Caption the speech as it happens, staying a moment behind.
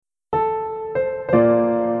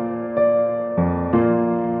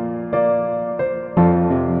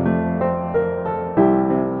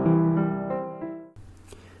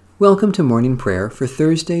Welcome to morning prayer for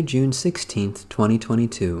Thursday, June 16th,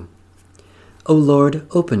 2022. O Lord,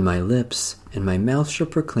 open my lips, and my mouth shall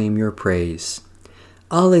proclaim your praise.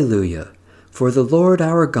 Alleluia! For the Lord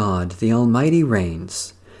our God, the Almighty,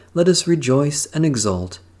 reigns. Let us rejoice and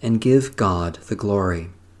exult, and give God the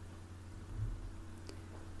glory.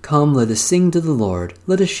 Come, let us sing to the Lord.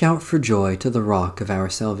 Let us shout for joy to the rock of our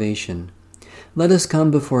salvation. Let us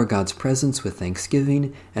come before God's presence with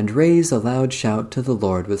thanksgiving, and raise a loud shout to the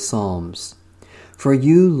Lord with psalms. For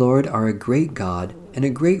you, Lord, are a great God, and a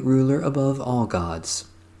great ruler above all gods.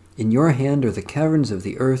 In your hand are the caverns of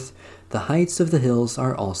the earth, the heights of the hills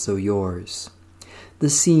are also yours. The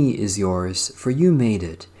sea is yours, for you made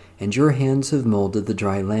it, and your hands have molded the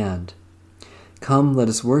dry land. Come, let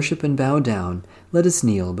us worship and bow down, let us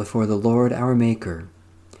kneel before the Lord our Maker.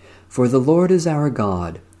 For the Lord is our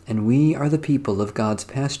God, and we are the people of God's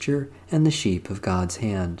pasture and the sheep of God's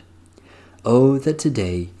hand. Oh, that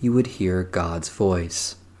today you would hear God's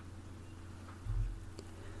voice.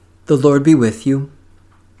 The Lord be with you.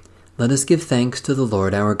 Let us give thanks to the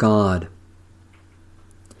Lord our God.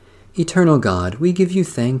 Eternal God, we give you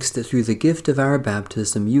thanks that through the gift of our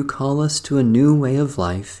baptism you call us to a new way of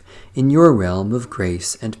life in your realm of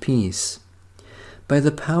grace and peace. By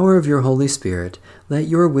the power of your Holy Spirit, let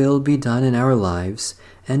your will be done in our lives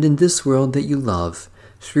and in this world that you love,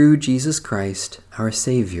 through Jesus Christ, our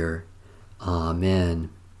Savior. Amen.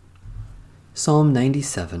 Psalm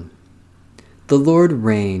 97. The Lord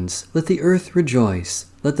reigns. Let the earth rejoice.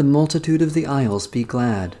 Let the multitude of the isles be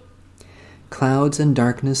glad. Clouds and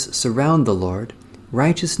darkness surround the Lord.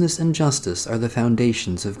 Righteousness and justice are the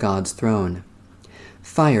foundations of God's throne.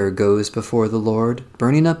 Fire goes before the Lord,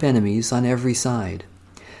 burning up enemies on every side.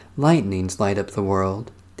 Lightnings light up the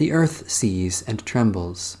world. The earth sees and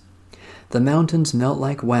trembles. The mountains melt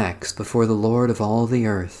like wax before the Lord of all the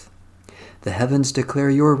earth. The heavens declare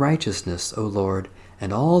your righteousness, O Lord,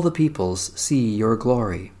 and all the peoples see your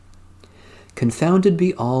glory. Confounded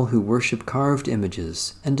be all who worship carved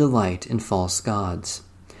images and delight in false gods.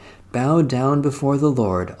 Bow down before the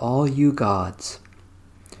Lord, all you gods.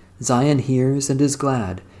 Zion hears and is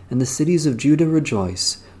glad, and the cities of Judah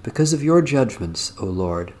rejoice, because of your judgments, O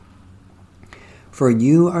Lord. For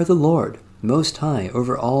you are the Lord, most high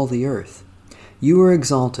over all the earth. You are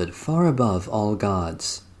exalted far above all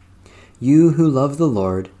gods. You who love the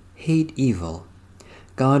Lord hate evil.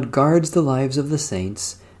 God guards the lives of the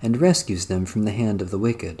saints and rescues them from the hand of the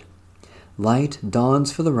wicked. Light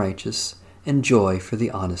dawns for the righteous, and joy for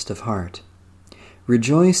the honest of heart.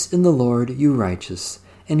 Rejoice in the Lord, you righteous,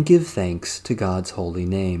 and give thanks to God's holy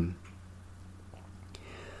name.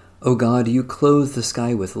 O God, you clothe the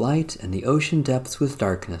sky with light and the ocean depths with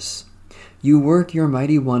darkness. You work your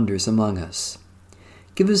mighty wonders among us.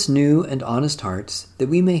 Give us new and honest hearts, that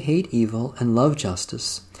we may hate evil and love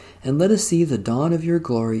justice, and let us see the dawn of your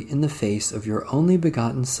glory in the face of your only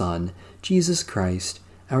begotten Son, Jesus Christ,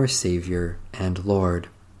 our Savior and Lord.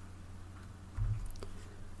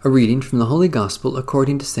 A reading from the Holy Gospel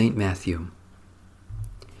according to St. Matthew.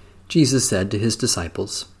 Jesus said to his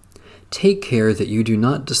disciples, "Take care that you do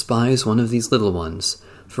not despise one of these little ones,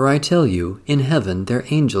 for I tell you, in heaven their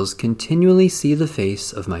angels continually see the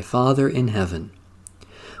face of my Father in heaven.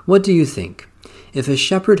 What do you think? If a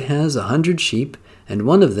shepherd has 100 sheep, and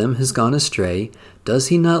one of them has gone astray, does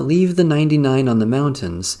he not leave the 99 on the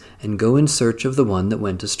mountains, and go in search of the one that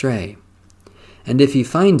went astray? And if he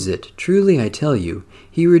finds it, truly I tell you,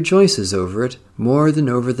 he rejoices over it more than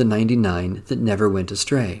over the 99 that never went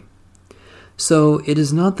astray. So it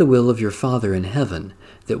is not the will of your Father in heaven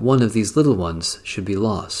that one of these little ones should be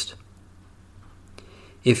lost.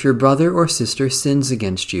 If your brother or sister sins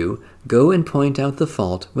against you, go and point out the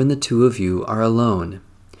fault when the two of you are alone.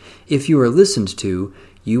 If you are listened to,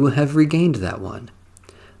 you will have regained that one.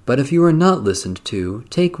 But if you are not listened to,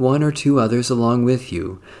 take one or two others along with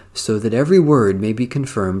you, so that every word may be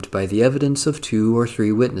confirmed by the evidence of 2 or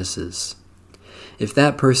 3 witnesses. If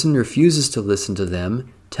that person refuses to listen to them,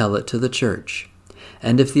 tell it to the church.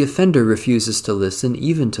 And if the offender refuses to listen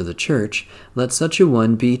even to the church, let such a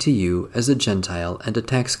one be to you as a Gentile and a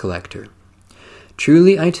tax collector.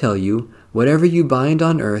 Truly I tell you, whatever you bind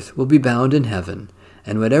on earth will be bound in heaven,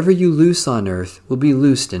 and whatever you loose on earth will be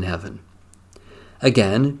loosed in heaven.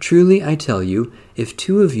 Again, truly I tell you, if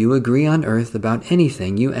 2 of you agree on earth about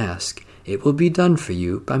anything you ask, it will be done for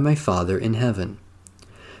you by my Father in heaven.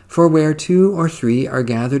 For where 2 or 3 are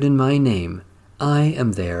gathered in my name, I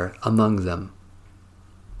am there among them."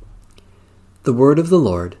 The word of the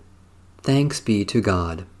Lord. Thanks be to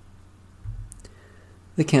God.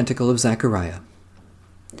 The Canticle of Zechariah.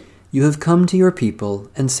 You have come to your people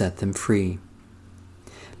and set them free.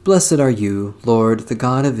 Blessed are you, Lord, the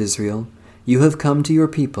God of Israel. You have come to your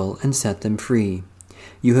people and set them free.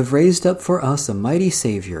 You have raised up for us a mighty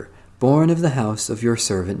Savior, born of the house of your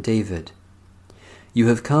servant David. You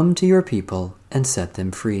have come to your people and set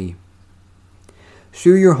them free.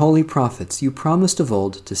 Through your holy prophets you promised of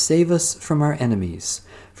old to save us from our enemies,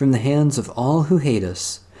 from the hands of all who hate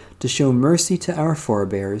us, to show mercy to our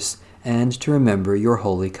forebears, and to remember your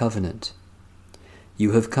holy covenant.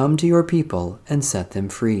 You have come to your people and set them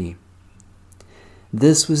free.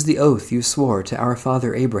 This was the oath you swore to our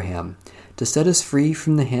father Abraham, to set us free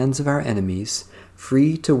from the hands of our enemies,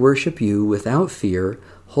 free to worship you without fear,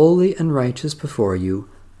 holy and righteous before you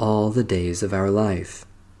all the days of our life.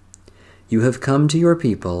 You have come to your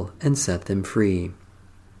people and set them free.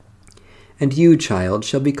 And you, child,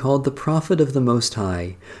 shall be called the prophet of the Most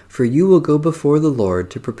High, for you will go before the Lord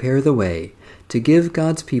to prepare the way, to give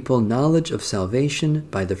God's people knowledge of salvation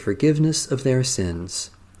by the forgiveness of their sins.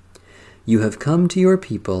 You have come to your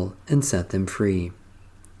people and set them free.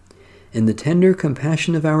 In the tender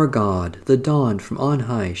compassion of our God, the dawn from on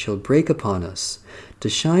high shall break upon us, to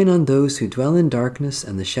shine on those who dwell in darkness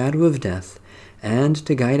and the shadow of death, and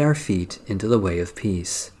to guide our feet into the way of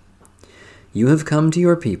peace. You have come to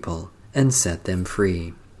your people and set them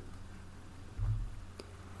free.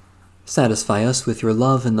 Satisfy us with your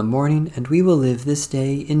love in the morning, and we will live this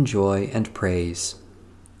day in joy and praise.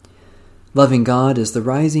 Loving God, as the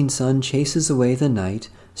rising sun chases away the night,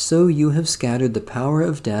 so you have scattered the power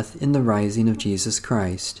of death in the rising of Jesus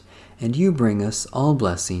Christ, and you bring us all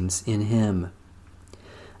blessings in him.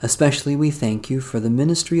 Especially we thank you for the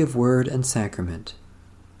ministry of word and sacrament,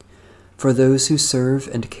 for those who serve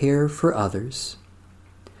and care for others,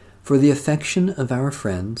 for the affection of our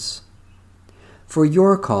friends, for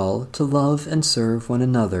your call to love and serve one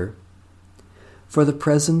another, for the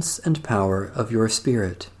presence and power of your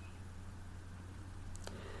Spirit.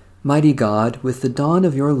 Mighty God, with the dawn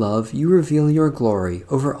of your love you reveal your glory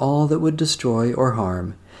over all that would destroy or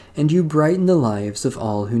harm, and you brighten the lives of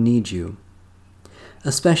all who need you.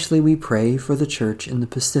 Especially we pray for the Church in the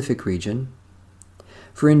Pacific region,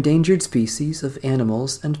 for endangered species of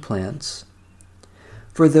animals and plants,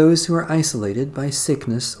 for those who are isolated by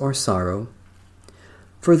sickness or sorrow,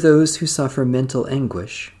 for those who suffer mental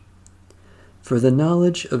anguish, for the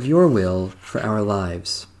knowledge of your will for our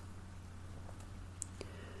lives.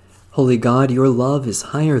 Holy God, your love is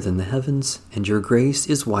higher than the heavens, and your grace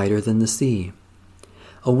is wider than the sea.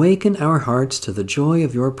 Awaken our hearts to the joy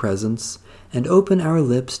of your presence, and open our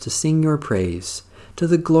lips to sing your praise, to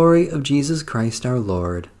the glory of Jesus Christ our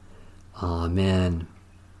Lord. Amen.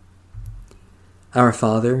 Our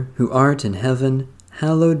Father, who art in heaven,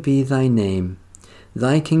 hallowed be thy name.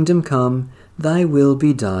 Thy kingdom come, thy will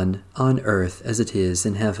be done, on earth as it is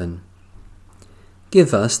in heaven.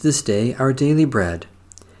 Give us this day our daily bread,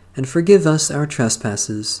 and forgive us our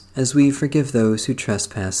trespasses, as we forgive those who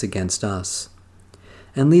trespass against us.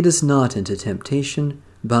 And lead us not into temptation,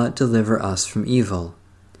 but deliver us from evil.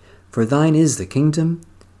 For thine is the kingdom,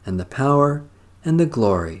 and the power, and the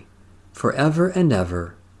glory, forever and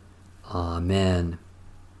ever. Amen.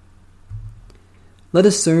 Let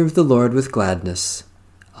us serve the Lord with gladness.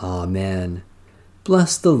 Amen.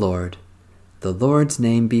 Bless the Lord. The Lord's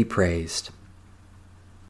name be praised.